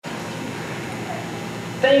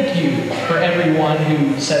Thank you for everyone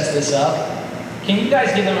who sets this up. Can you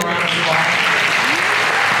guys give them a round of applause?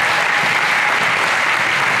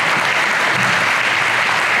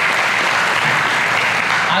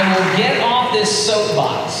 I will get off this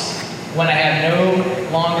soapbox when I have no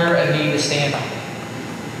longer a need to stand on.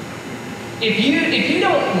 If you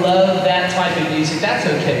don't love that type of music, that's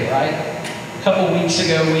okay, right? A couple weeks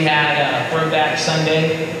ago we had a Throwback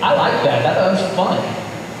Sunday. I liked that. That was fun.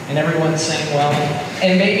 And everyone sang well.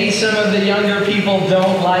 And maybe some of the younger people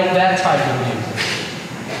don't like that type of music.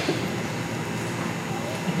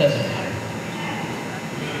 It doesn't matter.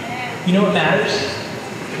 You know what matters?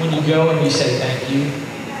 When you go and you say thank you.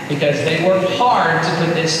 Because they worked hard to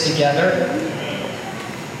put this together.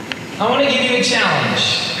 I want to give you a challenge.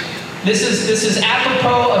 This is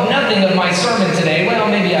apropos of nothing of my sermon today. Well,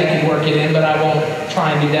 maybe I could work it in, but I won't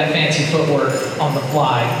try and do that fancy footwork on the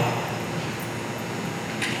fly.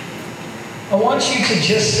 I want you to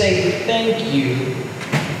just say thank you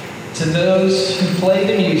to those who play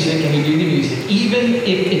the music and who do the music, even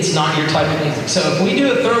if it's not your type of music. So if we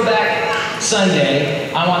do a Throwback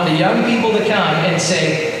Sunday, I want the young people to come and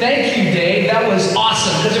say, thank you, Dave, that was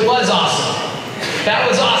awesome, because it was awesome. That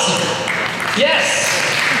was awesome. Yes.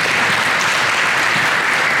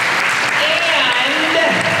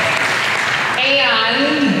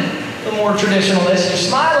 And the more traditionalists, you're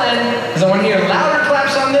smiling, because I want to hear louder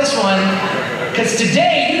claps on this one, because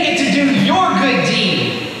today you get to do your good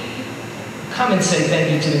deed. Come and say thank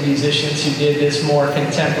you to the musicians who did this more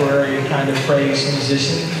contemporary kind of praise music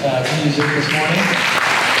this morning.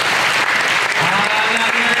 I'm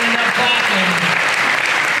not hearing enough clapping.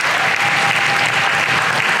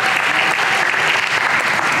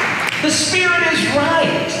 The Spirit is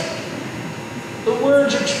right. The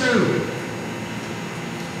words are true.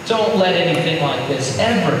 Don't let anything like this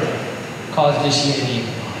ever cause disunity in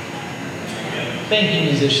the body. Thank you,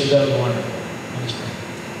 musicians. That was wonderful.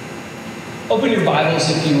 Open your Bibles,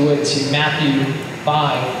 if you would, to Matthew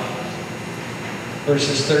 5,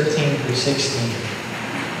 verses 13 through 16.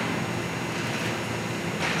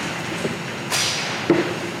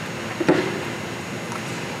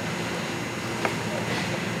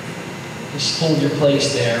 Just hold your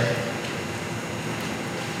place there.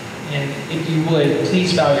 And if you would,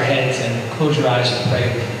 please bow your heads and close your eyes and pray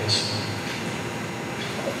with me this morning.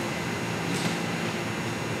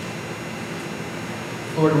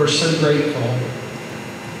 Lord, we're so grateful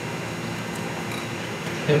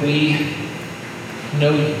that we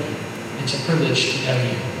know you. It's a privilege to know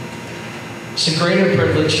you. It's a greater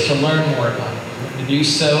privilege to learn more about you and to do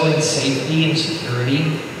so in safety and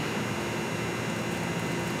security.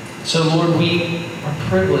 So, Lord, we are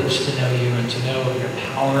privileged to know you and to know of your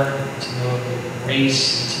power, to know of your grace,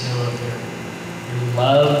 and to know of your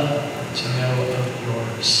love, and to know of your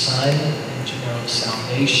Son, and to know of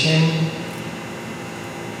salvation.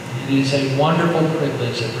 And it is a wonderful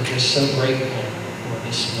privilege that we're just so grateful for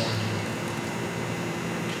this morning.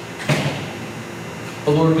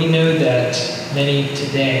 But Lord, we know that many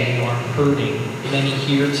today are hurting. Many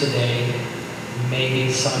here today,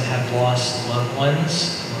 maybe some have lost loved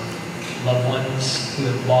ones, who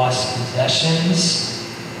have lost possessions.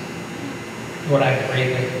 Lord, I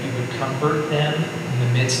pray that you would comfort them in the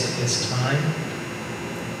midst of this time.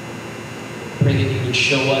 Pray that you would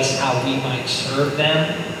show us how we might serve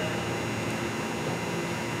them.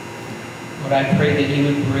 Lord, I pray that you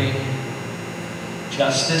would bring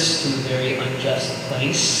justice to a very unjust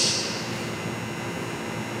place.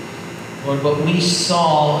 Lord, what we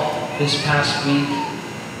saw this past week on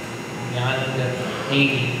the island of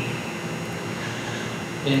Haiti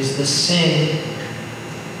is the sin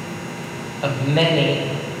of many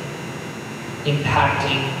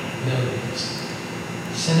impacting millions.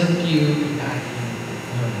 The sin of few impacting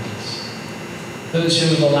millions. Those who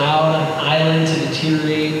have allowed an island to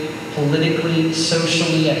deteriorate politically,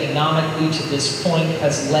 socially, economically to this point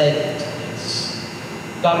has led to this.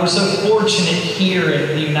 God, we're so fortunate here in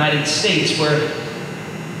the United States where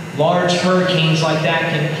large hurricanes like that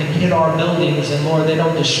can hit our buildings, and Lord, they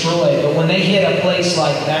don't destroy. But when they hit a place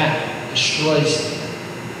like that, it destroys it.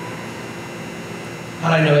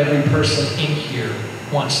 God, I know every person in here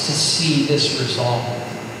wants to see this resolved.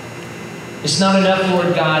 It's not enough,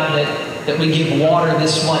 Lord God, that we give water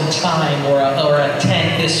this one time, or a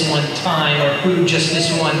tent this one time, or food just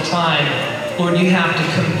this one time. Lord, you have to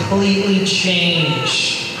completely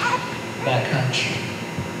change that country.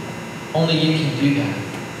 Only you can do that.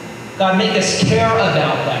 God, make us care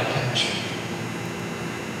about that country.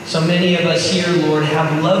 So many of us here, Lord,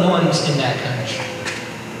 have loved ones in that country.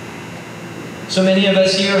 So many of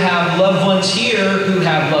us here have loved ones here who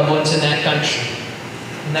have loved ones in that country.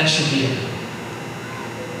 And that should be enough.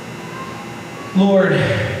 Lord,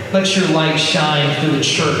 let your light shine through the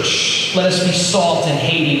church. Let us be salt in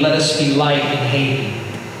Haiti. Let us be light in Haiti.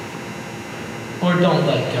 Lord, don't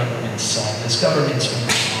let government solve this. Government's going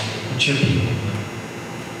to solve it, but your people will.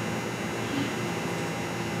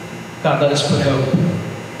 God, let us put hope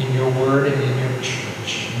in your word and in your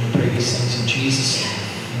church. And we pray these things in Jesus' name.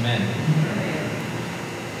 Amen.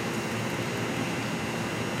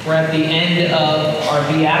 We're at the end of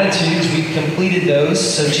our Beatitudes. We've completed those.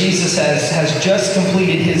 So Jesus has just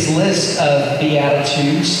completed his list of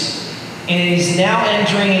Beatitudes. And he's now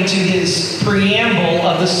entering into his preamble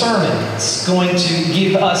of the sermon. It's going to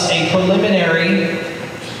give us a preliminary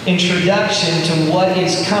introduction to what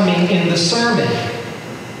is coming in the sermon.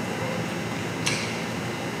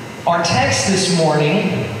 Our text this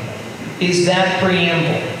morning is that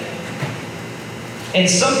preamble. And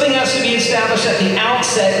something has to be established at the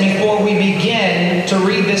outset before we begin to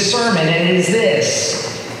read this sermon, and it is this.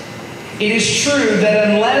 It is true that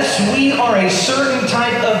unless we are a certain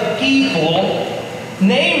type of people,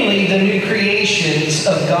 namely the new creations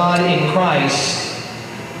of God in Christ,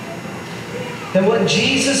 that what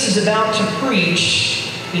Jesus is about to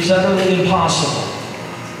preach is utterly impossible.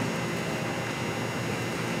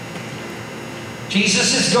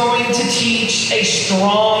 Jesus is going to teach a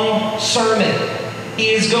strong sermon.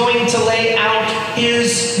 He is going to lay out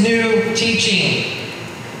his new teaching.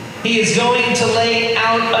 He is going to lay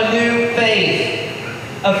out a new faith.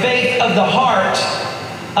 A faith of the heart.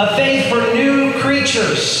 A faith for new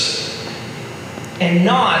creatures. And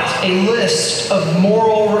not a list of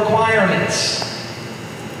moral requirements.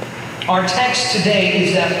 Our text today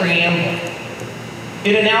is that preamble.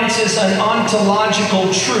 It announces an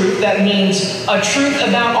ontological truth. That means a truth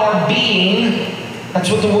about our being. That's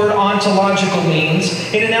what the word ontological means.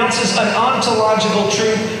 It announces an ontological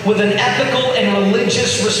truth with an ethical and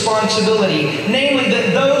religious responsibility. Namely,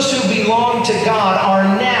 that those who belong to God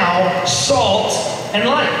are now salt and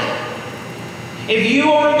light. If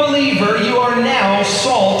you are a believer, you are now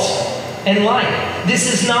salt and light.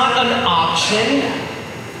 This is not an option.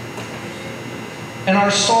 And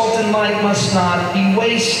our salt and light must not be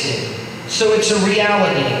wasted. So it's a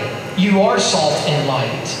reality. You are salt and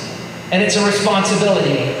light. And it's a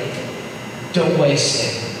responsibility. Don't waste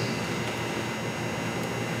it.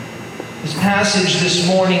 This passage this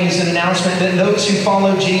morning is an announcement that those who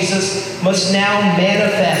follow Jesus must now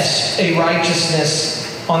manifest a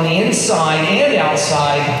righteousness on the inside and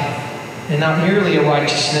outside, and not merely a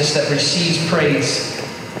righteousness that receives praise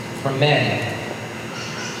from men.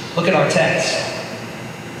 Look at our text.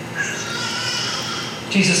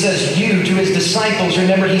 Jesus says, you, to his disciples.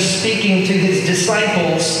 Remember, he's speaking to his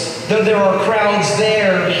disciples. Though there are crowds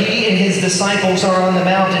there, he and his disciples are on the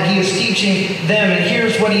mountain. He is teaching them. And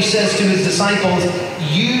here's what he says to his disciples.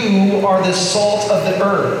 You are the salt of the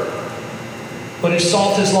earth. But if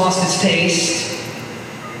salt has lost its taste,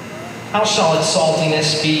 how shall its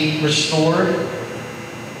saltiness be restored?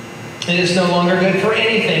 It is no longer good for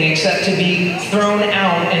anything except to be thrown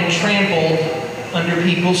out and trampled under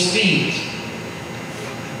people's feet.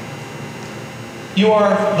 You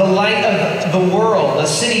are the light of the world. A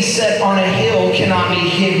city set on a hill cannot be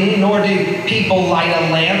hidden, nor do people light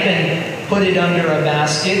a lamp and put it under a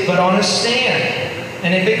basket, but on a stand.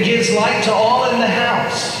 And if it gives light to all in the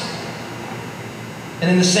house.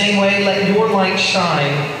 And in the same way, let your light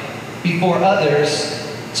shine before others,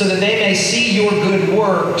 so that they may see your good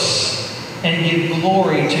works and give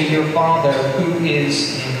glory to your Father who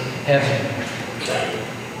is in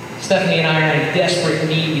heaven. Stephanie and I are in desperate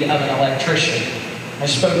need of an electrician. I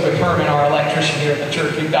spoke with Herman, our electrician here at the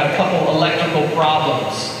church. We've got a couple electrical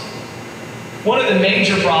problems. One of the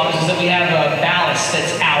major problems is that we have a ballast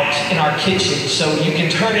that's out in our kitchen. So you can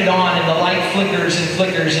turn it on and the light flickers and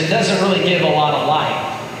flickers. It doesn't really give a lot of light.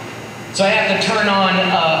 So I have to turn on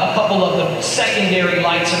a couple of the secondary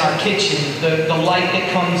lights in our kitchen. The light that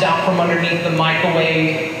comes out from underneath the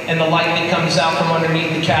microwave and the light that comes out from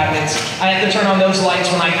underneath the cabinets. I have to turn on those lights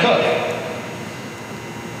when I cook.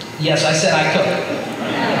 Yes, I said I cook.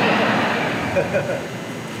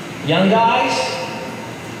 Young guys,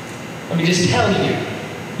 let me just tell you,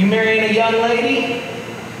 you marrying a young lady,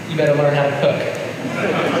 you better learn how to cook.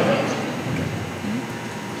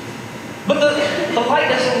 But the light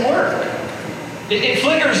doesn't work. It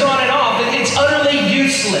flickers on and off. It's utterly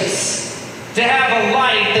useless to have a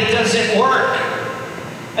light that doesn't work.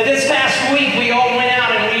 And this past week, we all went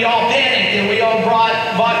out and we all panicked and we all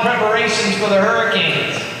bought preparations for the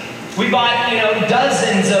hurricanes. We bought,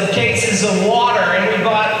 dozens of cases of water, and we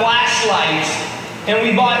bought flashlights, and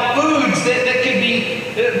we bought foods that could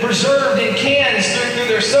be preserved in cans through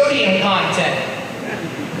their sodium content.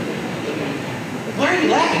 Why are you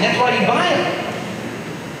laughing? That's why you buy them.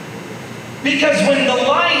 Because when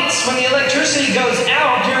the electricity goes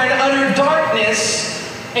out, you're in utter darkness,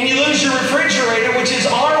 and you lose your refrigerator, which is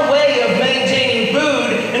our way of maintaining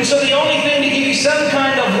food. And so the only thing to give you some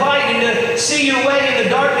kind of light and to see your way in the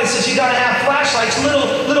darkness is you got to have flashlights,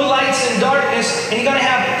 little lights in darkness, and you got to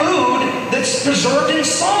have food that's preserved in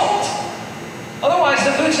salt. Otherwise,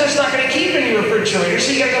 the food's just not going to keep in your refrigerator,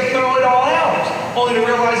 so you got to throw it all out. Only to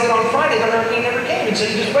realize that on Friday the hurricane never came, and so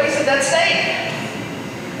you just wasted that steak.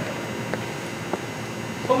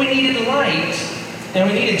 But we needed light, and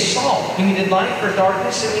we needed salt. We needed light for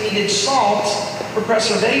darkness, and we needed salt for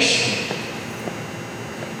preservation.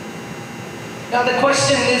 Now the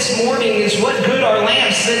question this morning is, what good are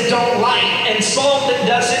lamps that don't light and salt that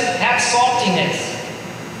doesn't have saltiness?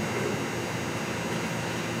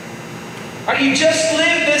 Or you just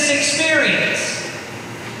live this experience.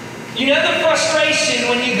 You know the frustration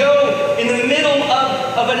when you go in the middle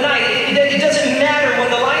of a night. It doesn't matter when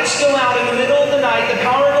the lights go out in the middle of the night, the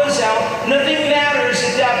power goes out, nothing matters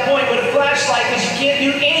at that point with a flashlight because you can't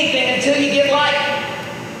do anything until you get light.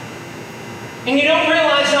 And you don't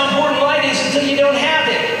realize how important light is until you don't have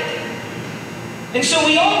it. And so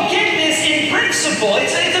we all get this in principle.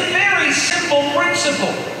 It's a very simple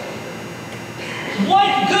principle.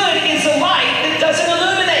 What good is a light that doesn't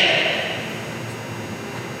illuminate?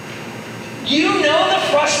 You know the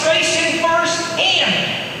frustration firsthand.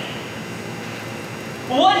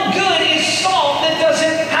 What good is salt that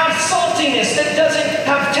doesn't have saltiness, that doesn't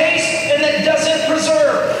have taste, and that doesn't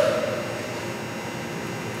preserve?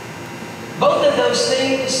 Both of those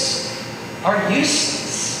things are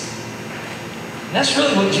useless. And that's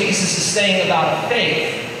really what Jesus is saying about a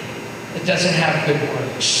faith that doesn't have good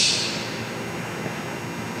works.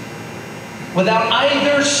 Without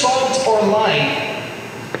either salt or light,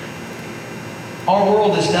 our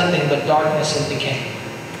world is nothing but darkness and decay.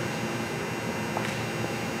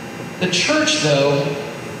 The church, though,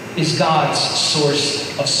 is God's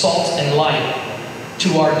source of salt and light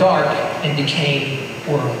to our dark and decaying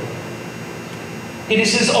world. It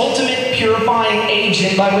is His ultimate purifying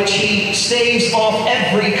agent by which He staves off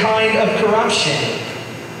every kind of corruption.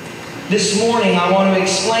 This morning, I want to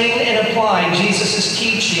explain and apply Jesus'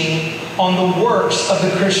 teaching on the works of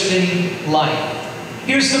the Christian life.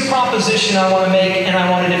 Here's the proposition I want to make and I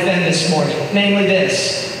want to defend this morning. Namely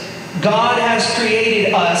this: God has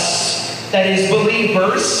created us, that is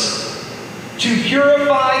believers, to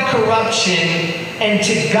purify corruption and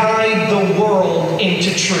to guide the world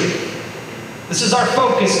into truth. This is our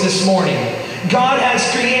focus this morning. God has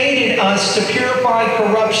created us to purify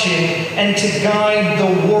corruption and to guide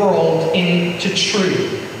the world into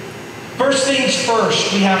truth. First things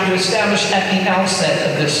first, we have to establish at the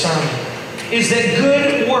outset of this sermon is that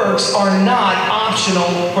good works are not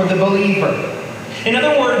optional for the believer. In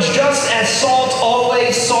other words, just as salt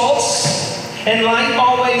always salts and light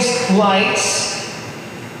always lights,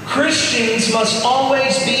 Christians must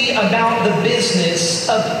always be about the business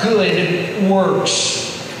of good works.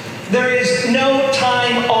 There is no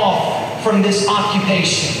time off from this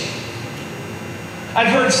occupation. I've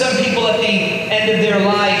heard some people at the end of their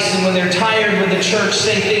lives and when they're tired with the church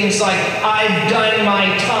say things like, "I've done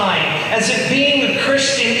my time," as if being a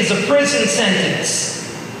Christian is a prison sentence.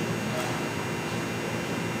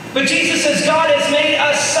 But Jesus says God has made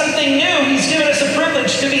us something new. He's given us a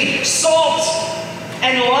privilege to be salt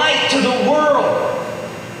and light to the world.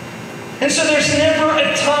 And so there's never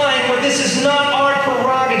a time where this is not our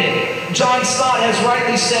prerogative. John Stott has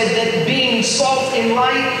rightly said that being salt and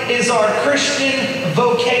light is our Christian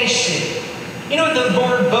vocation. You know what the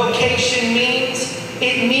word vocation means?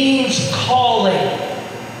 It means calling.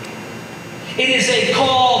 It is a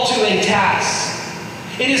call to a task.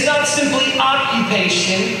 It is not simply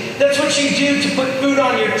occupation. That's what you do to put food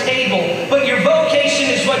on your table. But your vocation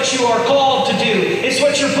is what you are called to do. It's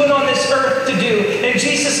what you're put on this earth to do. And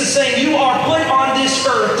Jesus is saying you are put on this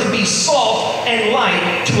earth to be salt and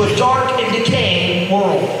light to a dark and decaying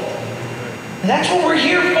world. And that's what we're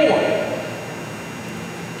here for.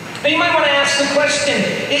 Now you might want to ask the question,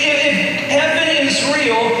 if heaven is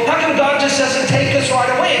real, how come God just doesn't take us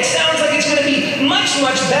right away? It sounds like it's going to be much,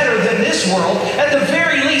 much better than this world. At the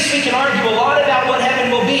very least, we can argue a lot about what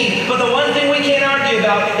heaven will be, but the one thing we can't argue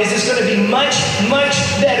about is it's going to be much, much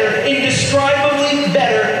better, indescribably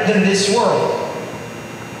better than this world.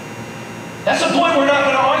 That's a point we're not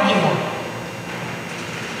going to argue on.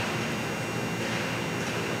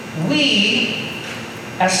 We,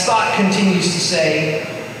 as Stott continues to say,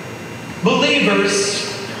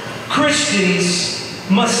 believers, Christians,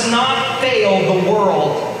 must not fail the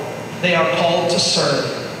world they are called to serve.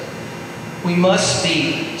 We must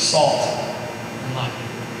be salt and light.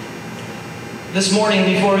 This morning,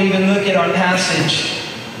 before we even look at our passage,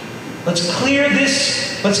 let's clear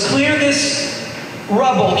this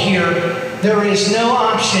rubble here. There is no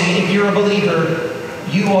option if you're a believer.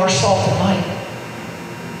 You are salt and light.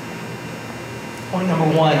 Point number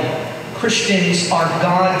one, Christians are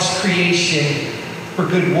God's creation for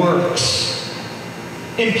good works.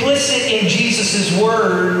 Implicit in Jesus'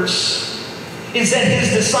 words is that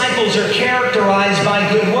his disciples are characterized by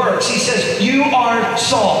good works. He says, you are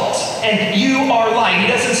salt and you are light. He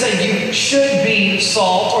doesn't say you should be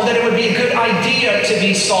salt, or that it would be a good idea to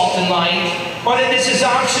be salt and light, or that this is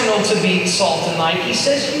optional to be salt and light. He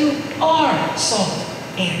says you are salt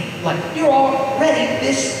and light. You're already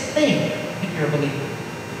this thing if you're a believer.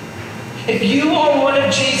 If you are one of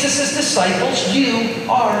Jesus' disciples, you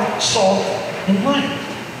are salt and light.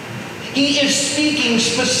 He is speaking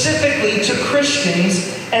specifically to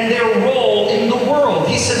Christians and their role in the world.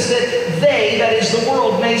 He says that they, that is the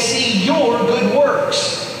world, may see your good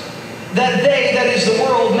works. That they, that is the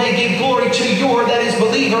world, may give glory to your, that is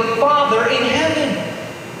believer, Father in heaven.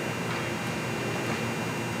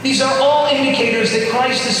 These are all indicators that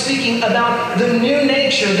Christ is speaking about the new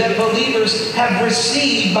nature that believers have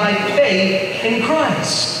received by faith in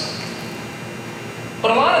Christ.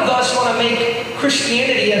 But a lot of us want to make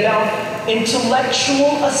Christianity about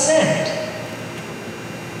intellectual assent.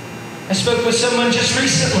 I spoke with someone just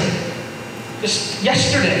recently, just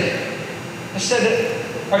yesterday. I said,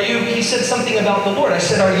 he said something about the Lord. I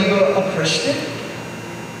said, are you a Christian?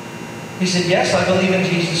 He said, yes, I believe in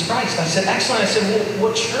Jesus Christ. I said, excellent. I said, well,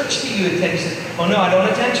 what church do you attend? He said, oh no, I don't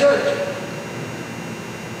attend church.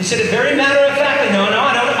 He said, very matter-of-factly, no,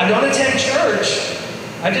 I don't attend church.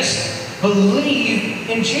 I just believe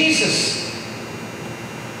in Jesus.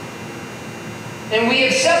 And we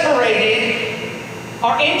have separated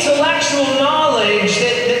our intellectual knowledge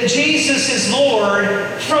that Jesus is Lord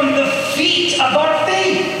from the feet of our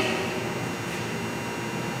faith.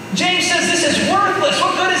 James says this is worthless.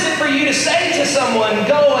 What good is it for you to say to someone,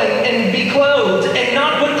 go and be clothed, and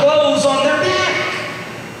not put clothes on their back?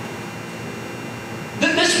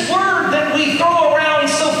 This word that we throw around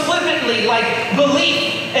so flippantly, like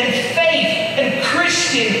belief and faith and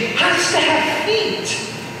Christian, has to have feet.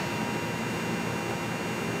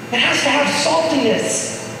 It has to have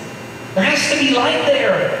saltiness. There has to be light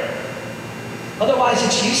there. Otherwise,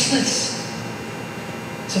 it's useless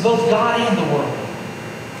to both God and the world.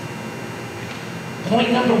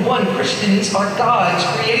 Point number one, Christians are God's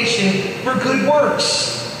creation for good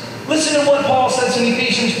works. Listen to what Paul says in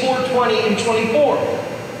Ephesians 4:20 and 24.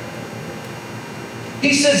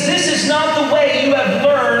 He says, this is not the way you have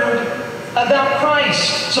learned about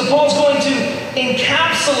Christ. So Paul's going to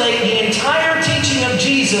encapsulate the entire teaching of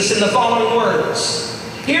Jesus in the following words.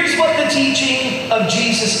 Here's what the teaching of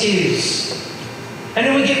Jesus is. And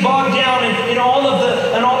then we get bogged down in all of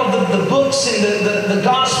the books and the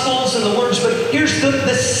Gospels and the words, but here's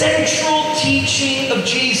the central teaching of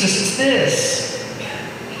Jesus. It's this.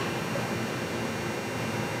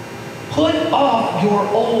 Put off your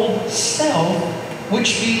old self,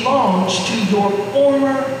 which belongs to your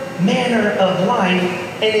former manner of life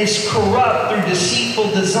and is corrupt through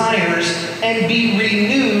deceitful desires, and be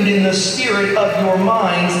renewed in the spirit of your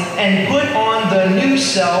minds, and put on the new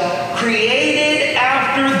self, created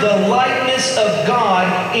after the likeness of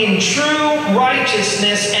God in true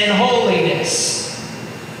righteousness and holiness.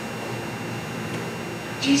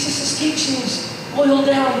 Jesus' teachings boil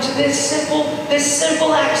down to this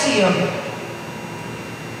simple axiom.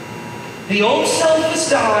 The old self has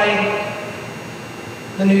died,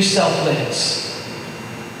 the new self lives.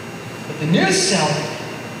 But the new self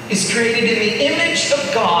is created in the image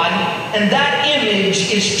of God, and that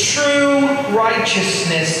image is true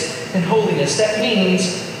righteousness and holiness. That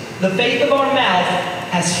means the faith of our mouth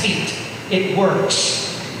has feet. It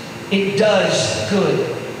works. It does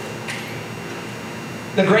good.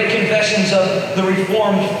 The great confessions of the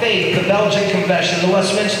Reformed faith, the Belgic Confession, the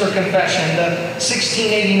Westminster Confession, the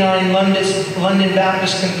 1689 London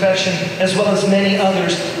Baptist Confession, as well as many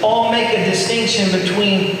others, all make a distinction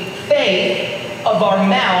between faith of our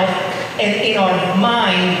mouth and in our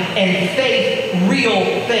mind, and faith, real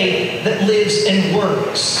faith that lives and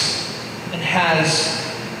works and has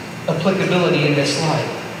applicability in this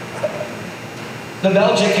life. The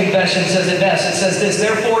Belgic Confession says it best. It says this: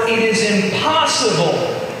 therefore it is impossible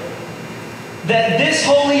that this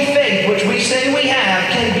holy faith, which we say we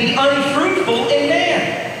have, can be unfruitful in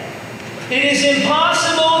man. It is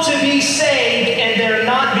impossible to be saved and there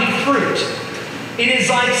not be fruit. It is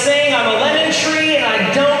like saying I'm a lemon tree and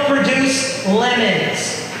I don't produce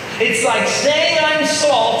lemons. It's like saying I'm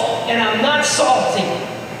salt and I'm not salty.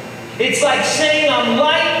 It's like saying I'm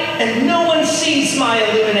light and no one's sees my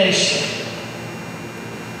illumination.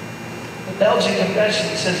 The Belgian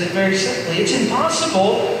Confession says it very simply. It's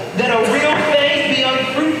impossible that a real faith be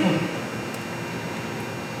unfruitful.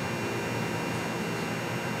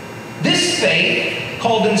 This faith,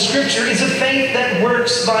 called in Scripture, is a faith that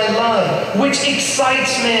works by love, which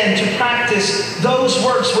excites man to practice those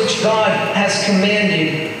works which God has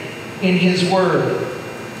commanded in His Word.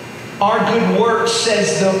 Our good works,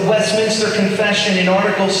 says the Westminster Confession in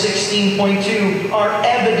Article 16.2, are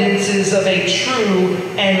evidences of a true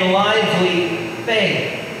and lively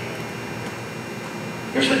faith.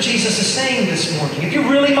 Here's what Jesus is saying this morning. If you're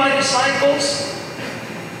really my disciples,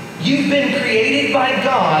 you've been created by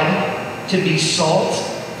God to be salt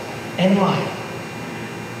and light.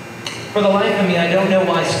 For the life of me, I don't know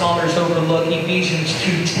why scholars overlook Ephesians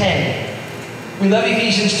 2:10. We love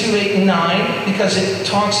Ephesians 2:8 and 9 because it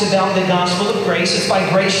talks about the gospel of grace. It's by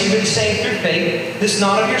grace you've been saved through faith. This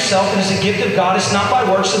not of yourself, it is a gift of God. It's not by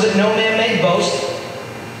works, so that no man may boast.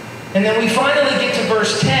 And then we finally get to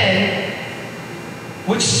verse 10,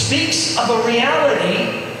 which speaks of a reality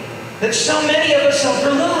that so many of us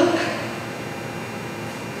overlook.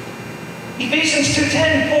 Ephesians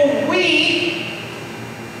 2:10, for we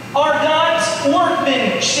are God's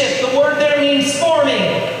workmanship. The word there means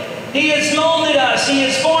forming. He has molded us. He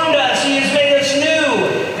has formed us. He has made us new.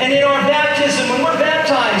 And in our baptism, when we're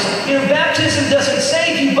baptized, baptism doesn't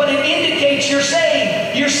save you, but it indicates you're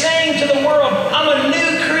saved. You're saying to the world, I'm a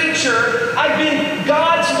new creature.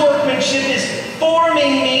 God's workmanship is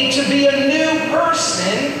forming me to be a new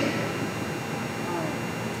person.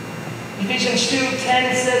 Ephesians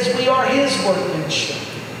 2:10 says we are His workmanship,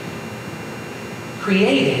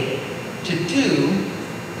 created to do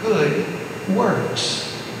good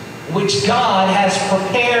works, which God has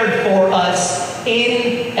prepared for us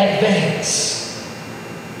in advance.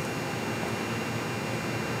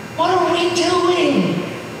 What are we doing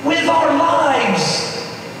with our lives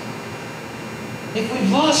if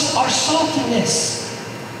we've lost our saltiness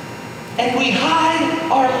and we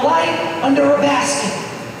hide our light under a basket?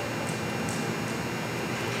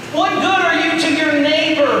 What good are you to your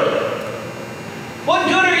neighbor? What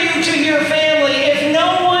good are you to your family if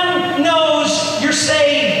no one knows you're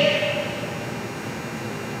saved?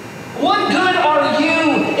 What good are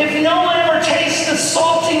you if no one ever tastes the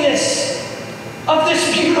saltiness of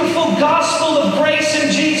this beautiful gospel of grace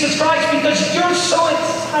in Jesus Christ because you're so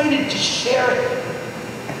excited to share it?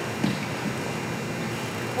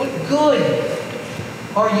 What good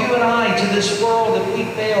are you and I to this world if we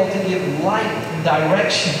fail to give light and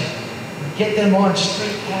direction and get them on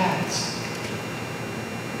straight paths?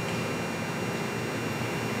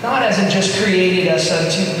 God hasn't just created us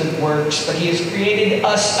unto good works, but He has created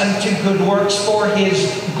us unto good works for His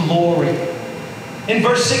glory. In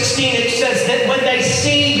verse 16 it says that when they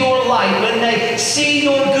see your light, when they see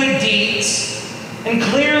your good deeds, and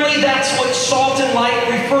clearly that's what salt and light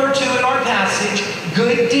refer to in our passage,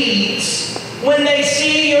 good deeds. When they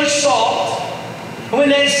see your salt, when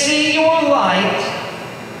they see your light,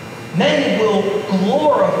 men will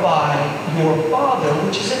glorify your Father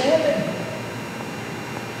which is in heaven.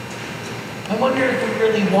 I wonder if we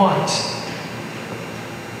really want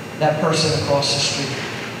that person across the street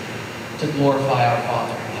to glorify our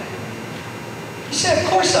Father in heaven. You say, of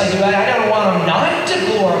course I do. I don't want them not to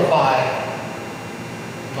glorify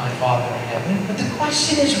my Father in heaven. But the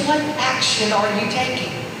question is, what action are you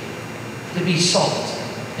taking to be salt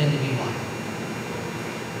and to be light?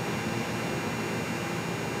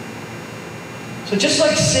 So just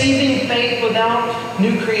like saving faith without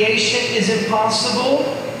new creation is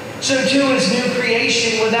impossible, so too is new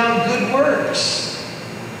creation without good works.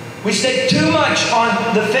 We stake too much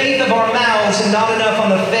on the faith of our mouths and not enough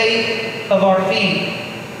on the faith of our feet.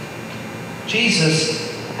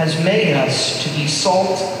 Jesus has made us to be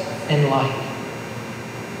salt and light.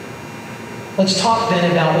 Let's talk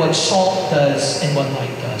then about what salt does and what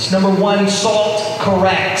light does. Number one, salt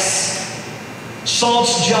corrects.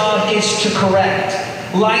 Salt's job is to correct.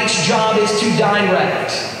 Light's job is to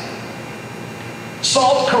direct.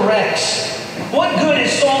 Salt corrects. What good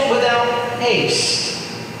is salt without taste?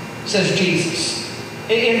 Says Jesus.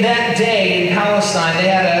 In that day in Palestine, they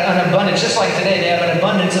had an abundance, just like today, they have an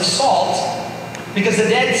abundance of salt because the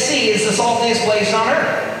Dead Sea is the saltiest place on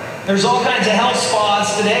earth. There's all kinds of health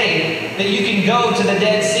spas today that you can go to the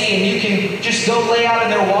Dead Sea and you can just go lay out in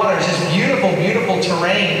their waters. It's beautiful, beautiful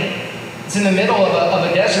terrain. It's in the middle of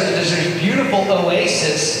a desert, but there's this beautiful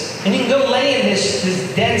oasis. And you can go lay in this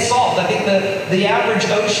dead salt. I think the average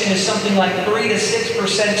ocean is something like 3 to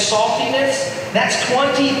 6% saltiness. That's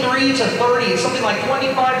 23 to 30. It's something like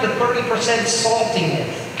 25 to 30%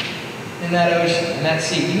 saltiness in in that ocean, in that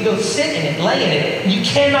sea. You can go sit in it, lay in it. You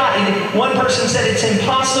cannot, one person said it's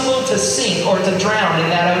impossible to sink or to drown in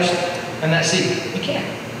that ocean, in that sea. You can't.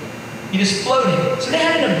 You just float in it. So they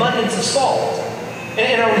had an abundance of salt.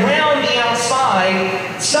 And around the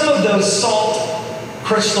outside, some of those salt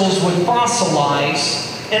crystals would fossilize,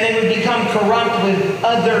 and they would become corrupt with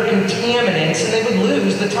other contaminants, and they would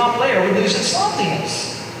lose, the top layer would lose its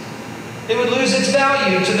saltiness. It would lose its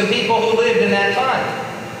value to the people who lived in that time.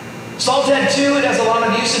 Salt had two, it has a lot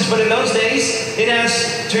of usage, but in those days, it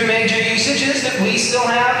has two major usages that we still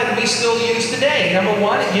have and we still use today. Number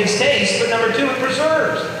one, it gives taste, but number two, it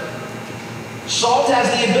preserves. Salt has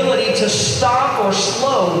the ability to stop or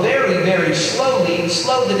slow, very, very slowly,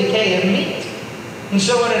 slow the decay of meat. And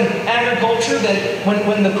so in agriculture, that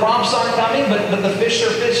when the crops aren't coming, but the fish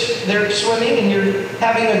they're swimming, and you're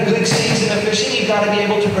having a good season of fishing, you've got to be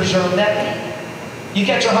able to preserve that meat. You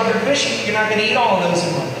catch 100 fish, you're not going to eat all of those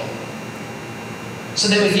in one day. So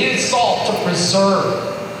they would use salt to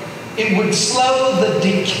preserve. It would slow the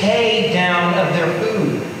decay down of their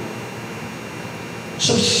food.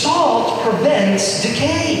 So salt prevents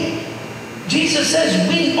decay. Jesus says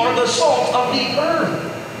we are the salt of the earth.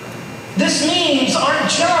 This means our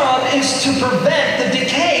job is to prevent the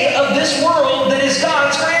decay of this world that is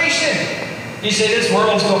God's creation. You say this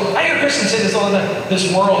world's going, I hear Christians say this all the time,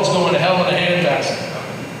 this world's going to hell in a handbasket.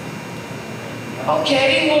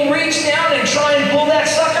 Okay, we'll reach down and try and pull that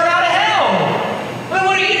sucker out of hell. Well,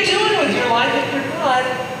 what are you doing with your life if you're not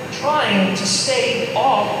trying to stave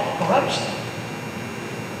off corruption?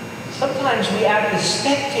 Sometimes we act as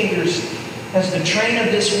spectators as the train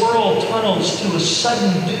of this world tunnels to a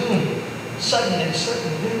sudden doom. Sudden and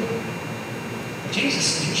certain doom. Jesus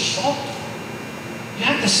says, you're salt. You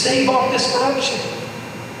have to stave off this corruption.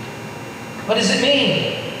 What does it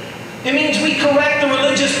mean? It means we correct the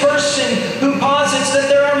religious person who posits that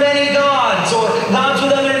there are many gods, or gods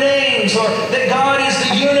with other names, or that God is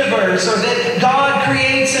the universe, or that God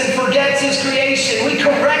creates and forgets His creation. We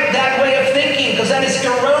correct that way of thinking because that is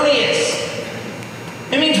erroneous.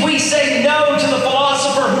 It means we say no to the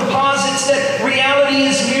philosopher who posits that reality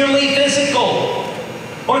is merely physical,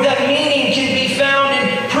 or that meaning can be found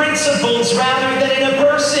in principles rather than in a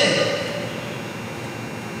person.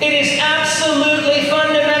 It is absolutely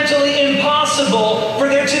fundamentally impossible for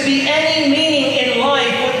there to be any meaning in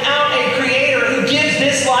life without a creator who gives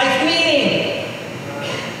this life meaning.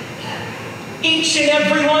 Each and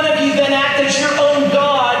every one of you then act as your own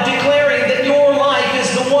God, declaring that your life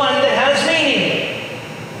is the one that has meaning.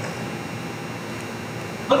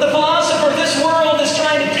 But the philosopher of this world is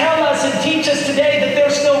trying to tell us and teach us today that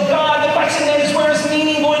there's no God. The question then is, where is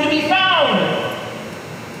meaning going to be found?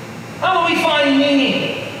 How will we find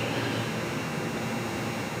meaning?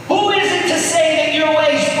 Who is it to say that your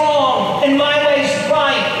way is wrong and my way is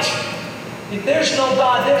right? If there's no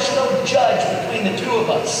God, there's no judge between the two of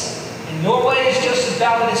us. And your way is just as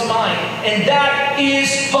valid as mine. And that is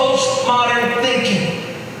postmodern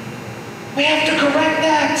thinking. We have to correct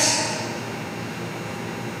that.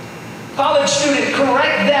 College student,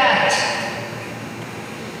 correct that.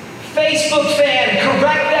 Facebook fan,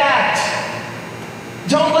 correct that.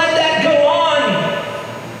 Don't let that go on.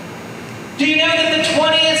 Do you know that the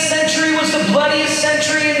 20th century was the bloodiest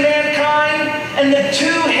century in mankind? And the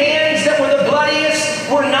two hands that were the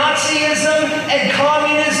bloodiest were Nazism and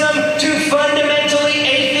communism, two fundamentally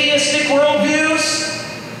atheistic worldviews?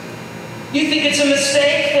 You think it's a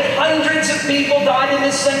mistake that hundreds of people died in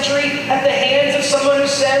this century at the hands of someone who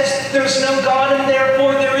says there's no God and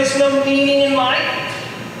therefore there is no meaning in life?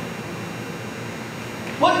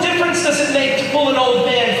 What difference does it make to pull an old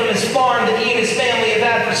man from his farm that he and his family have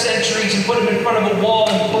had for centuries and put him in front of a wall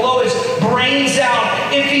and blow his brains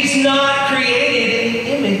out if he's not created in the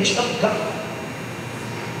image of God?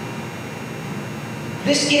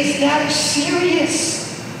 This is that serious.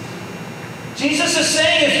 Jesus is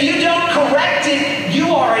saying if you don't correct it,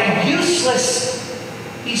 you are a useless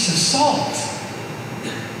piece of salt.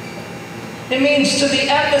 It means to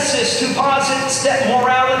the ethicist who posits that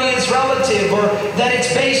morality is relative, or that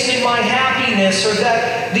it's based in my happiness, or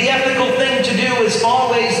that the ethical thing to do is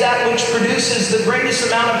always that which produces the greatest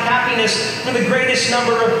amount of happiness for the greatest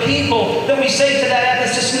number of people, then we say to that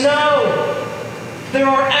ethicist, no. There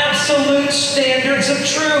are absolute standards of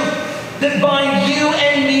truth that bind you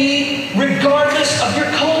and me regardless of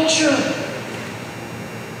your culture.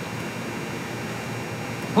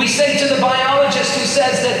 We say to the biologist who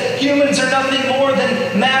says that humans are nothing more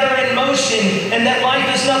than matter in motion, and that life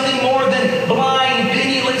is nothing more than blind,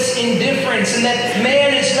 pitiless indifference, and that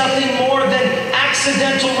man is nothing more than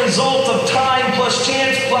accidental result of time plus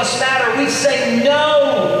chance plus matter, we say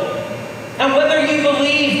no. And whether you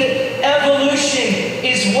believe that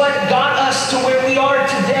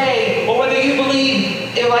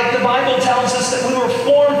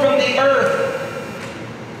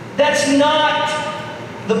that's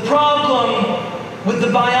not the problem with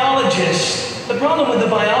the biologist. The problem with the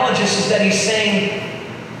biologist is that he's saying,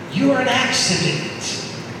 you are an accident.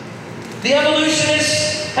 The evolution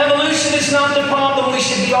is not the problem we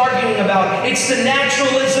should be arguing about. It's the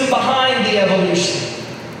naturalism behind the evolution.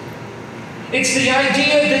 It's the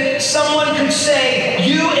idea that someone could say,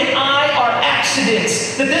 you and I are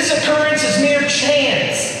accidents, that this occurrence is mere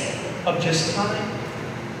chance of just time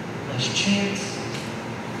plus chance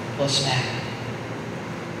plus matter.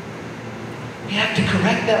 We have to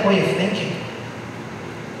correct that way of thinking.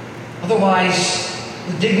 Otherwise,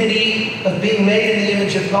 the dignity of being made in the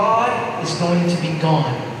image of God is going to be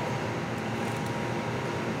gone.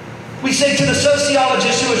 We say to the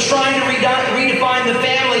sociologist who is trying to redefine the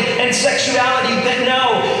family and sexuality that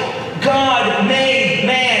no, God made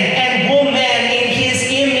man and woman in His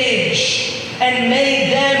image and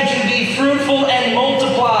made them to be fruitful and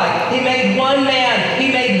multiply. He made one man,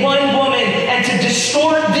 He made one woman, and to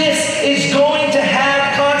distort this is going to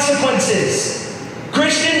have consequences.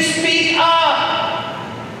 Christians, speak up.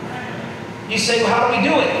 You say, well, how do we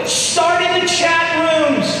do it? Start in the chat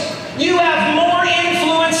rooms. You have more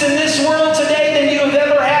influence in this world today than you have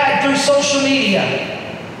ever had through social media.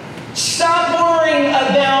 Stop worrying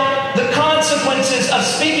about the consequences of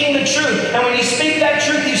speaking the truth. And when you speak that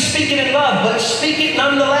truth, you speak it in love, but speak it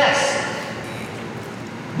nonetheless.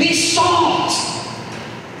 Be salt.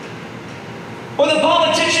 Or the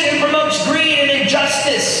politician who promotes greed and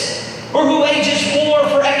injustice, or who wages war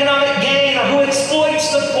for economic gain, or who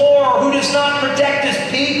exploits the poor, or who does not protect his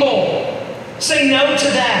people. Say no to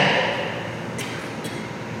that.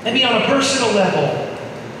 Maybe on a personal level,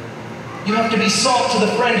 you have to be salt to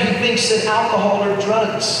the friend who thinks that alcohol or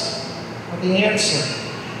drugs are the answer.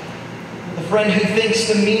 The friend who thinks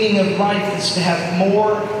the meaning of life is to have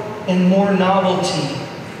more and more novelty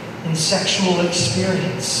in sexual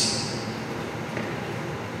experience.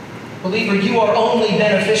 Believer, you are only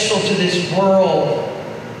beneficial to this world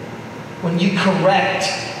when you correct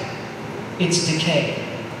its decay.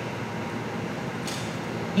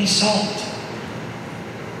 Be salt.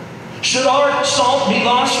 Should our salt be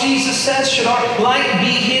lost, Jesus says? Should our light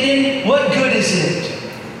be hidden? What good is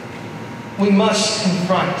it? We must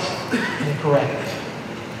confront and correct.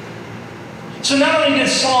 So not only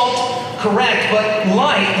does salt correct, but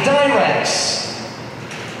light directs.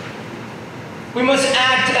 We must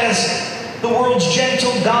act as the world's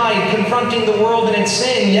gentle guide, confronting the world in its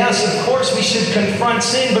sin. Yes, of course we should confront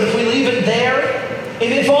sin, but if we leave it there,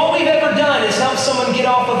 if all we've ever done is help someone get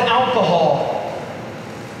off of alcohol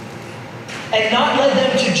and not led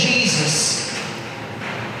them to Jesus,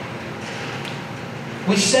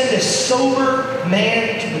 we send a sober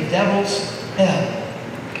man to the devil's hell.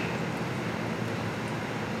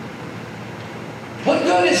 What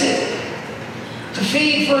good is it to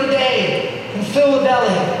feed for a day and fill a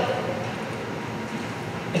belly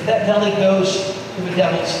if that belly goes to the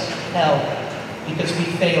devil's hell because we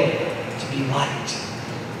failed to be light?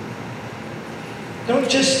 Don't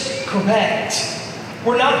just correct.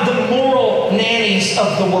 We're not the moral nannies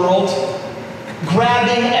of the world,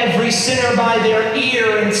 grabbing every sinner by their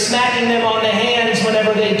ear and smacking them on the hands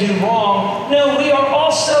whenever they do wrong. No, we are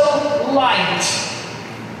also light.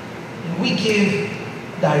 And we give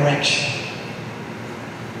direction.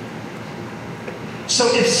 So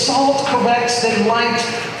if salt corrects, then light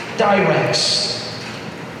directs.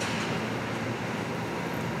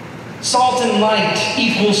 Salt and light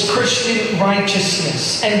equals Christian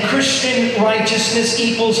righteousness. And Christian righteousness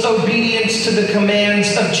equals obedience to the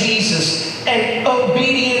commands of Jesus. And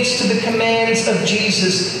obedience to the commands of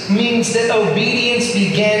Jesus means that obedience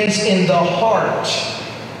begins in the heart.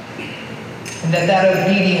 And that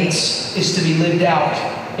obedience is to be lived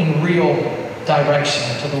out in real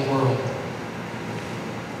direction to the world.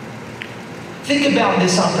 Think about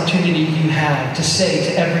this opportunity you have to say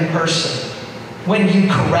to every person, when you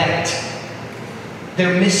correct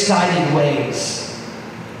their misguided ways,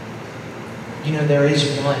 you know there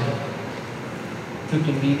is one who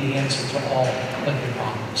can be the answer to all of your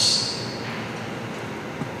problems.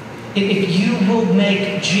 If you will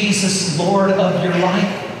make Jesus Lord of your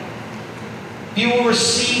life, if you will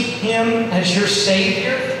receive Him as your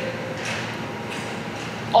Savior,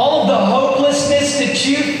 all of the hopelessness that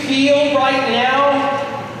you feel right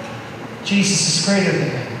now, Jesus is greater than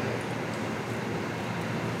that.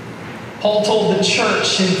 Paul told the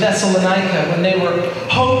church in Thessalonica when they were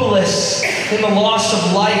hopeless in the loss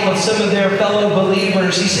of life of some of their fellow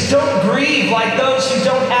believers, he said, don't grieve like those who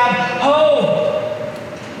don't have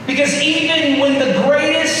hope. Because even when the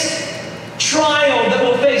greatest trial that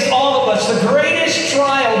will face all of us, the greatest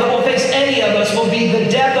trial that will face any of us will be the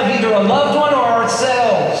death of either a loved one or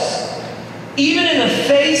ourselves.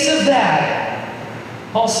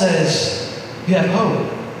 Paul says, you have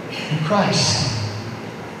hope in Christ.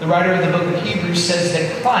 The writer of the book of Hebrews says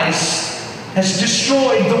that Christ has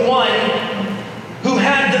destroyed the one who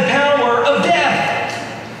had the power of death.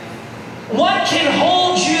 What can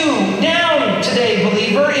hold you down today,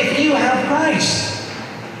 believer, if you have Christ?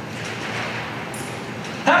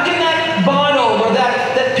 How can that bottle or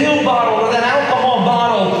that pill bottle or that alcohol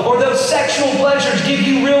bottle or those sexual pleasures give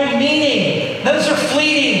you real meaning? Those are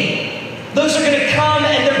fleeting. Those are going to come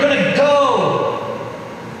and they're going to go.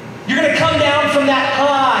 You're going to come down from that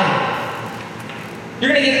high.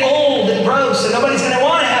 You're going to get old and gross and nobody's going to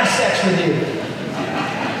want to have sex with you.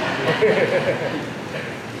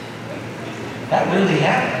 That really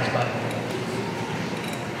happens, by the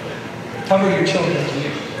way. Cover your children's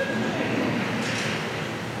ears.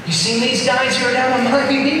 You seen these guys who are down on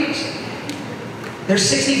Miami Beach? They're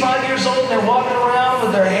 65 years old and they're walking around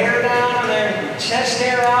with their hair down and their chest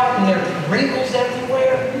hair out and their wrinkles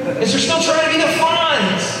everywhere. Because they're still trying to be the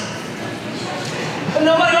Fonz. But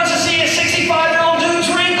nobody wants to see a 65-year-old dude's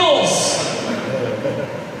wrinkles.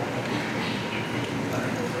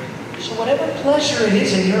 So whatever pleasure it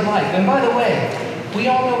is in your life, and by the way, we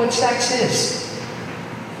all know what sex is.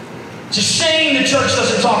 It's a shame the church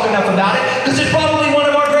doesn't talk enough about it because it's probably one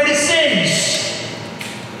of our greatest sins.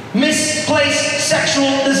 Misplaced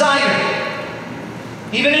sexual desire.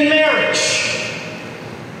 Even in marriage.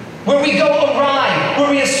 Where we go awry, where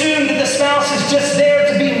we assume that the spouse is just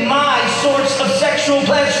there to be my source of sexual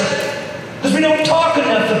pleasure. Because we don't talk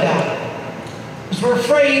enough about it. Because we're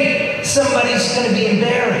afraid somebody's going to be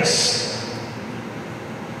embarrassed.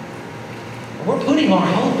 We're putting our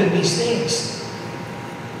hope in these things.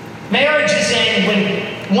 Marriages end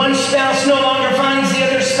when one spouse no longer finds the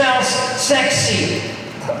other spouse sexy.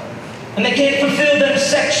 And they can't fulfill them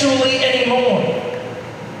sexually anymore.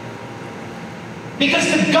 Because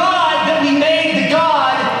the God that we made the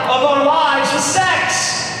God of our lives was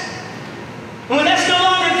sex. And when that's no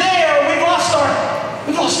longer there,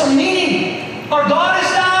 we've lost our meaning. Our God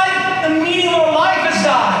has died, the meaning of our life has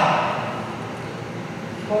died.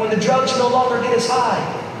 Or when the drugs no longer get us high.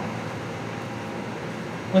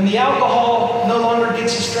 When the alcohol no longer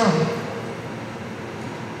gets us drunk.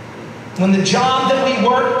 When the job that we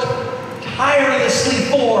worked tirelessly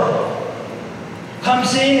for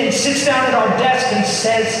comes in and sits down at our desk and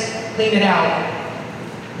says, clean it out.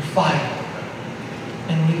 You're fired.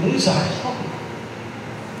 And we lose our hope.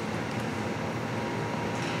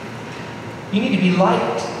 You need to be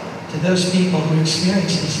light to those people who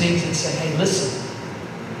experience these things and say, hey, listen,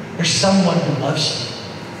 there's someone who loves you.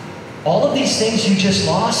 All of these things you just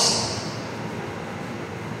lost,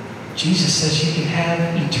 Jesus says you can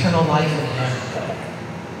have eternal life in Him.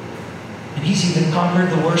 And He's even conquered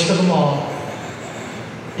the worst of them all,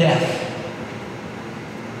 death.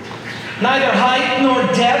 Neither height nor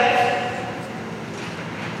depth,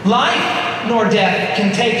 life nor death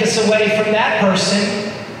can take us away from that person.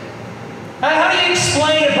 How do you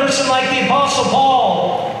explain a person like the Apostle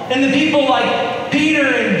Paul and the people like Peter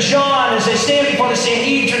and John as they stand before the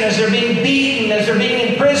Sanhedrin, as they're being beaten, as they're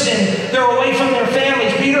being imprisoned, they're away from their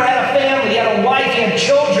families. Peter had a family, he had a wife, he had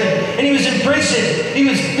children, and he was in prison. He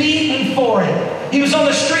was beaten for it. He was on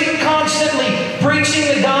the street constantly preaching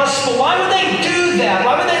the gospel. Why would they do that?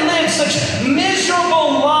 Why would they live such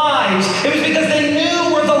miserable lives? It was because they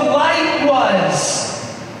knew where the light was.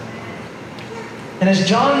 And as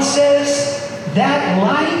John says, that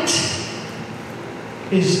light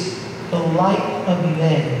is the light of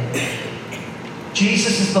men.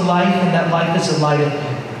 Jesus is the light, and that light is the light of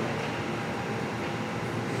men.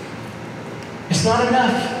 It's not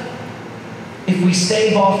enough if we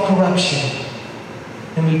stave off corruption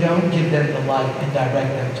and we don't give them the light and direct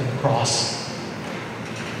them to the cross.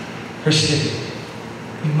 Christian,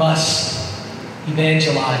 you must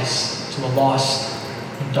evangelize to a lost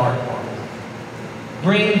and dark world.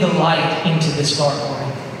 Bring the light into this dark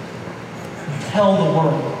world. And tell the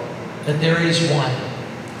world that there is one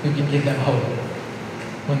who can give them hope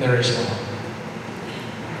when there is none.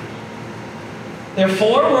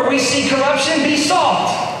 Therefore, where we see corruption, be salt.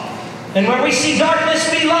 And where we see darkness,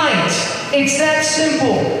 be light. It's that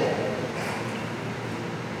simple.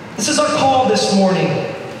 This is our call this morning.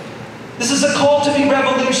 This is a call to be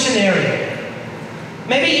revolutionary.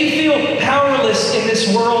 Maybe you feel powerless in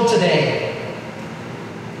this world today.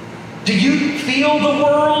 Do you feel the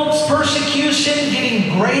world's persecution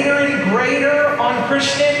getting greater and greater on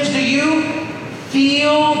Christians? Do you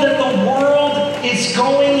feel that the world is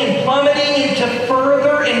going and plummeting into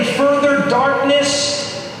further and further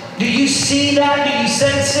darkness? Do you see that? Do you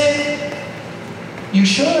sense it? You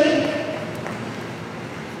should.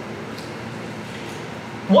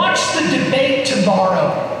 Watch the debate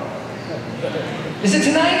tomorrow. Is it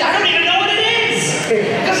tonight? I don't even know what it is.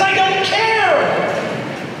 Because I don't care.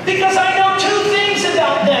 Because I know two things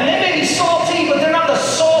about them. They may be salty, but they're not the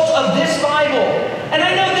salt of this Bible. And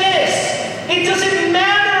I know this. It doesn't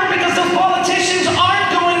matter because those politicians aren't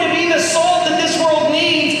going to be the salt that this world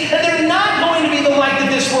needs. And they're not going to be the light that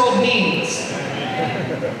this world needs.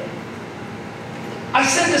 I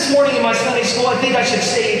said this morning in my Sunday school, I think I should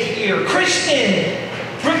say it here. Christian,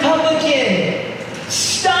 Republican,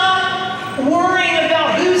 stop worrying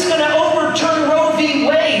about who's going to overturn Roe v.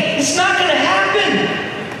 Wade. It's not going to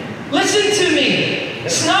happen. Listen to me.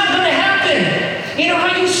 It's not going to happen. You know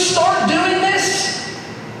how you start doing this?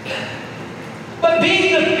 But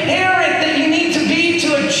being the parent that you need to be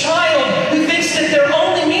to a child who thinks that their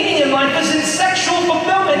only meaning in life is in sexual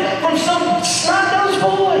fulfillment from some snot-nosed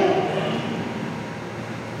boy.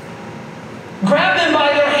 Grab them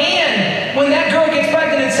by their hand when that girl gets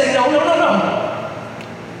pregnant and say, no.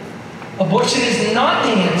 Abortion is not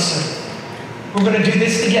the answer. We're going to do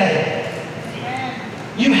this together.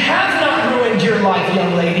 You have not ruined your life,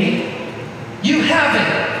 young lady. You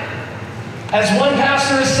haven't. As one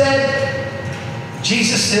pastor has said,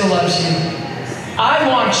 Jesus still loves you. I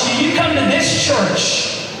want you. You come to this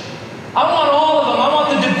church. I want all of them. I want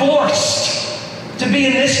the divorced to be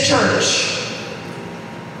in this church.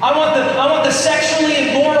 I want the sexually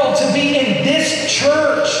immoral to be in this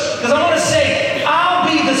church. Because I want to say, I'll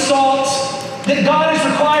be the salt that God has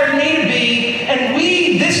required me to be. And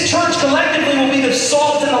we, this church collectively, will be the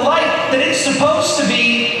salt and the light that it's supposed to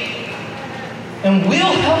be. And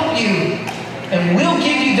we'll help you. And we'll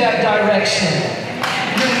give you that direction.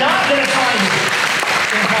 You're not going to find it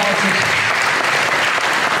in politics.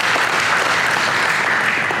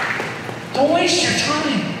 Don't waste your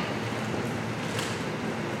time.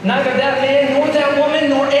 Neither that man, nor that woman,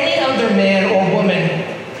 nor any other man or woman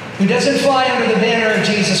who doesn't fly under the banner of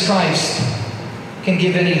Jesus Christ can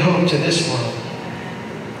give any hope to this world.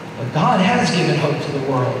 But God has given hope to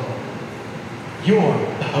the world. You're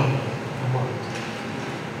the hope of the world.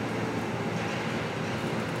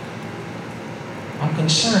 I'm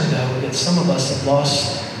concerned, though, that some of us have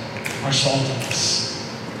lost our saltiness.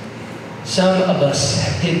 Some of us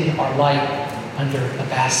have hidden our light under a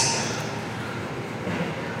basket.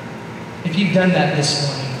 If you've done that this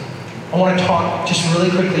morning, I want to talk just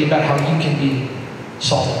really quickly about how you can be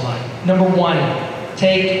salt and light. Number one,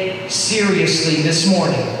 take seriously this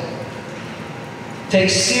morning.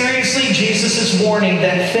 Take seriously Jesus' warning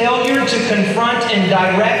that failure to confront and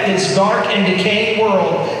direct this dark and decaying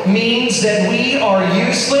world means that we are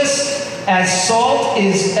useless as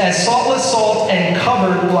saltless salt and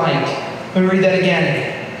covered light. Let me read that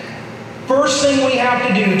again. First thing we have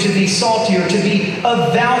to do to be saltier, to be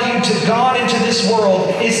of value to God and to this world,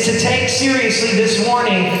 is to take seriously this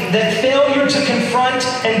warning that failure to confront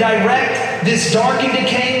and direct this dark and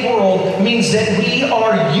decaying world means that we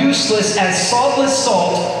are useless as saltless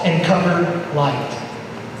salt and covered light.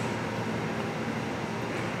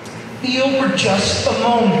 Feel for just a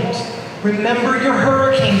moment. Remember your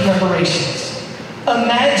hurricane preparations.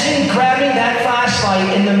 Imagine grabbing that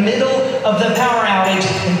flashlight in the middle of the power outage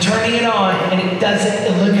and turning it on and it doesn't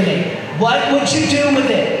illuminate. What would you do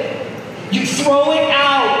with it? You'd throw it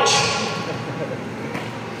out.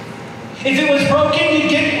 If it was broken,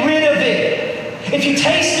 you'd get rid of it. If you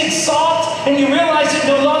tasted salt and you realized it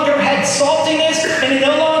no longer had saltiness and it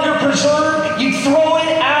no longer preserved, you'd throw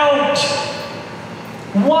it out.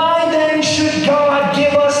 Why then should God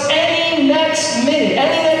give us any next minute,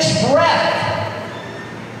 any next breath,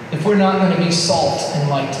 if we're not going to be salt and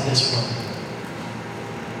light to this world?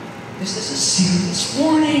 This is a serious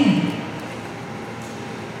warning.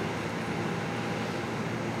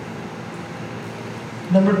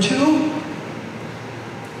 Number two,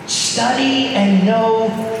 study and know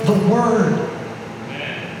the Word.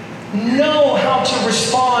 Know how to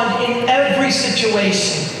respond in every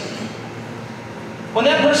situation. When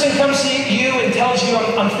that person comes to you and tells you,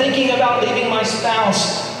 I'm thinking about leaving my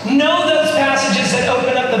spouse, know those passages that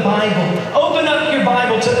open up the Bible. Open up your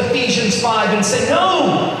Bible to Ephesians 5 and say,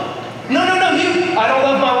 no, I don't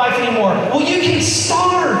love my wife anymore. Well, you can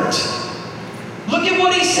start. Look at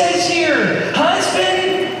what he says here.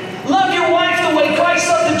 Husband, love your wife the way Christ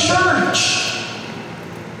loved the church.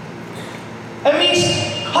 That means,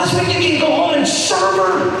 husband, you can go home and serve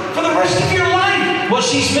her for the rest of your life. Well,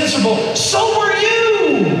 she's miserable. So were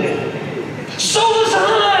you. So was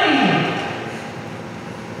I.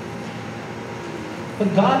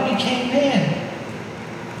 But God became man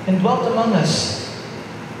and dwelt among us.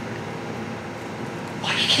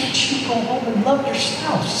 Why can't you go home and love your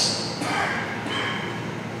spouse?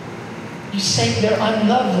 You You say they're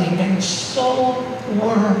unlovely, and so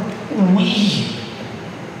were we.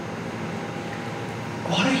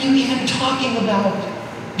 What are you even talking about?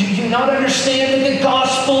 Do you not understand that the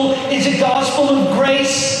gospel is a gospel of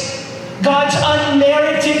grace? God's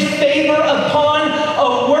unmerited favor upon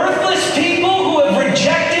a worthless people who have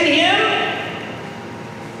rejected Him?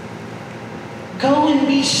 Go and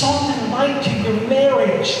be salt and light to your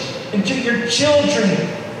marriage and to your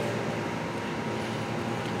children.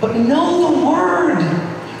 But know the Word.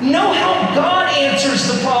 Know how God answers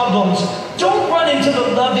the problems. Don't run into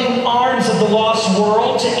the loving arms of the lost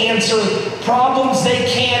world to answer problems they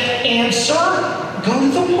can't answer. Go to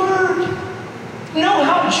the Word. Know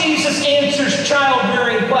how Jesus answers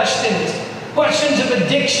childbearing questions, questions of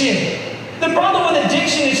addiction. The problem with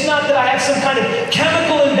addiction is not that I have some kind of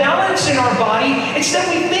chemical imbalance in our body. It's that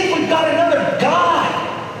we think we've got another God.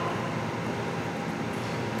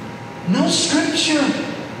 No Scripture.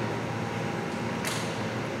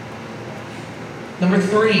 Number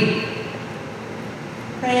 3,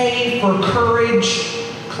 pray for courage,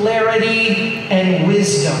 clarity, and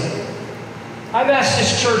wisdom. I've asked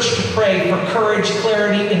this church to pray for courage,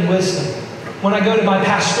 clarity, and wisdom. When I go to my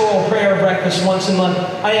pastoral prayer breakfast once a month,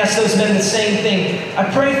 I ask those men the same thing. I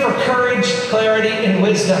pray for courage, clarity, and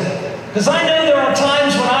wisdom. Because I know there are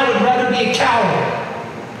times when I would rather be a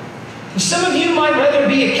coward. Some of you might rather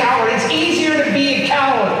be a coward. It's easier to be a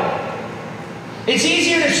coward. It's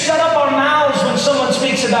easier to shut up our mouths when someone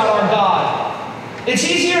speaks about our God. It's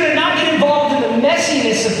easier to not get involved in the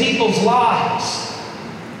messiness of people's lives.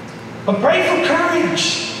 But pray for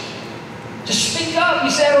courage to speak up. You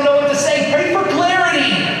say, I don't know what to say. Pray for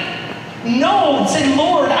clarity. No, say,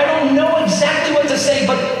 Lord, I don't know exactly what to say,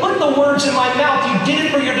 but put the words in my mouth. You did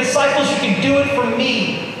it for your disciples. You can do it for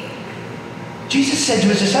me. Jesus said to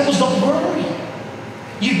His disciples, don't worry.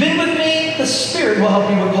 You've been with me. The Spirit will help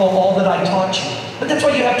you recall all that I taught you. But that's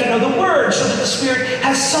why you have to know the Word, so that the Spirit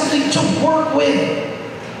has something to work with.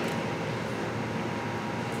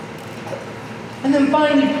 And then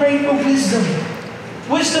finally, pray for wisdom.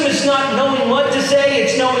 Wisdom is not knowing what to say,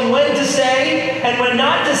 it's knowing when to say, and when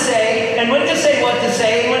not to say, and when to say what to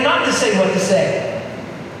say, and when not to say what to say.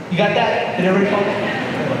 You got that? Did everybody follow?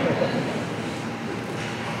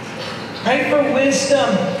 Pray for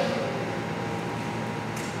wisdom.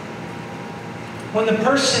 When the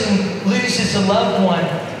person loses a loved one,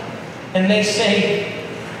 and they say,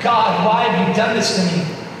 God, why have you done this to me?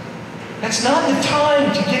 That's not the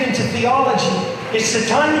time to get into theology. It's the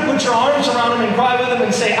time to put your arms around them and cry with them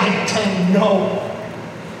and say, I don't know.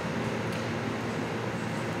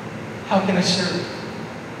 How can I serve?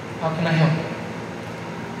 How can I help?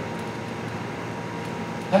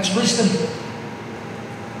 That's wisdom.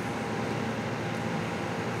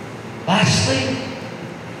 Lastly,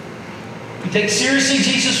 we take seriously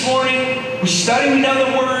Jesus' warning. We study, we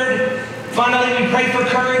know the Word. Finally, we pray for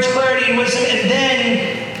courage, clarity, and wisdom. And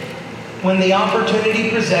then, when the opportunity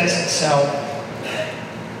presents itself,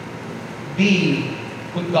 be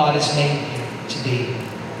what God has made you to be.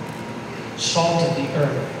 Salt of the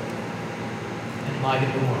earth and light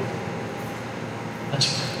of the world. Let's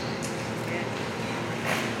pray.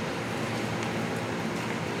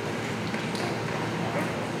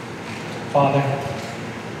 Father,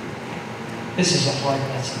 this is a hard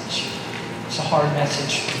message. It's a hard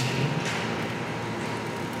message for me.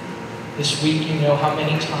 This week, you know how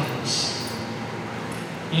many times.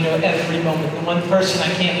 You know every moment. The one person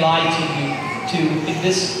I can't lie to in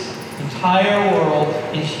this entire world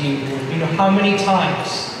is you. You know how many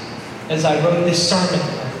times, as I wrote this sermon,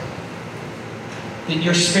 that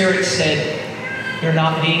your Spirit said, you're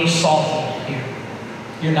not being salty here.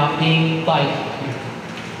 You're not being light here.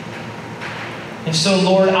 And so,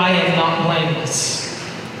 Lord, I am not blameless.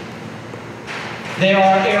 There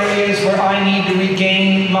are areas where I need to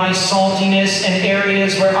regain my saltiness and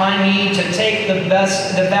areas where I need to take the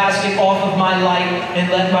basket off of my light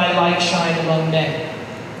and let my light shine among men.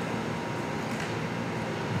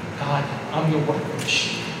 God, I'm your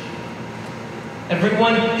workmanship.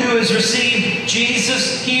 Everyone who has received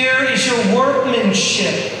Jesus here is your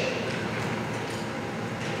workmanship.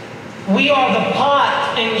 We are the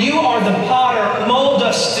pot and you are the potter. Mold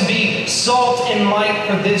us to be salt and light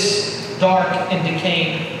for this dark and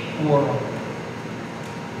decaying world.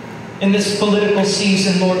 In this political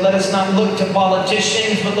season, Lord, let us not look to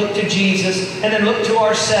politicians, but look to Jesus, and then look to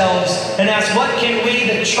ourselves and ask, what can we,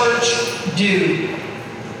 the church, do?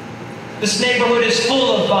 This neighborhood is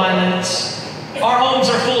full of violence. Our homes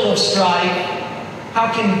are full of strife.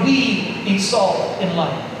 How can we be salt and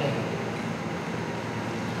light?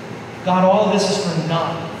 God, all of this is for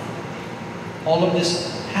naught. All of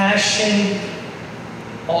this passion,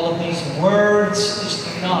 all of these words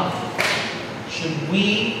is enough. Should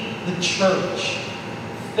we, the church,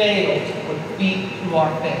 fail to put feet through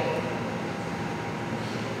our faith?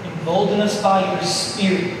 Embolden us by your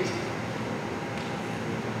Spirit.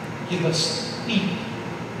 Give us feet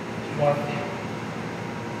to our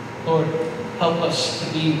faith. Lord, help us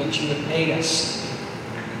to be what you have made us to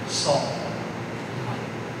be. Salt.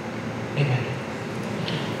 Amen.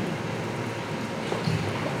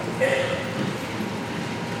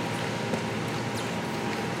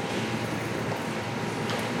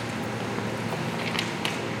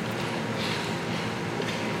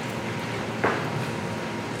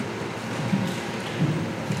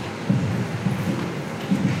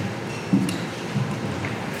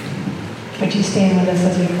 Would you stand with us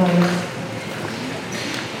as we close?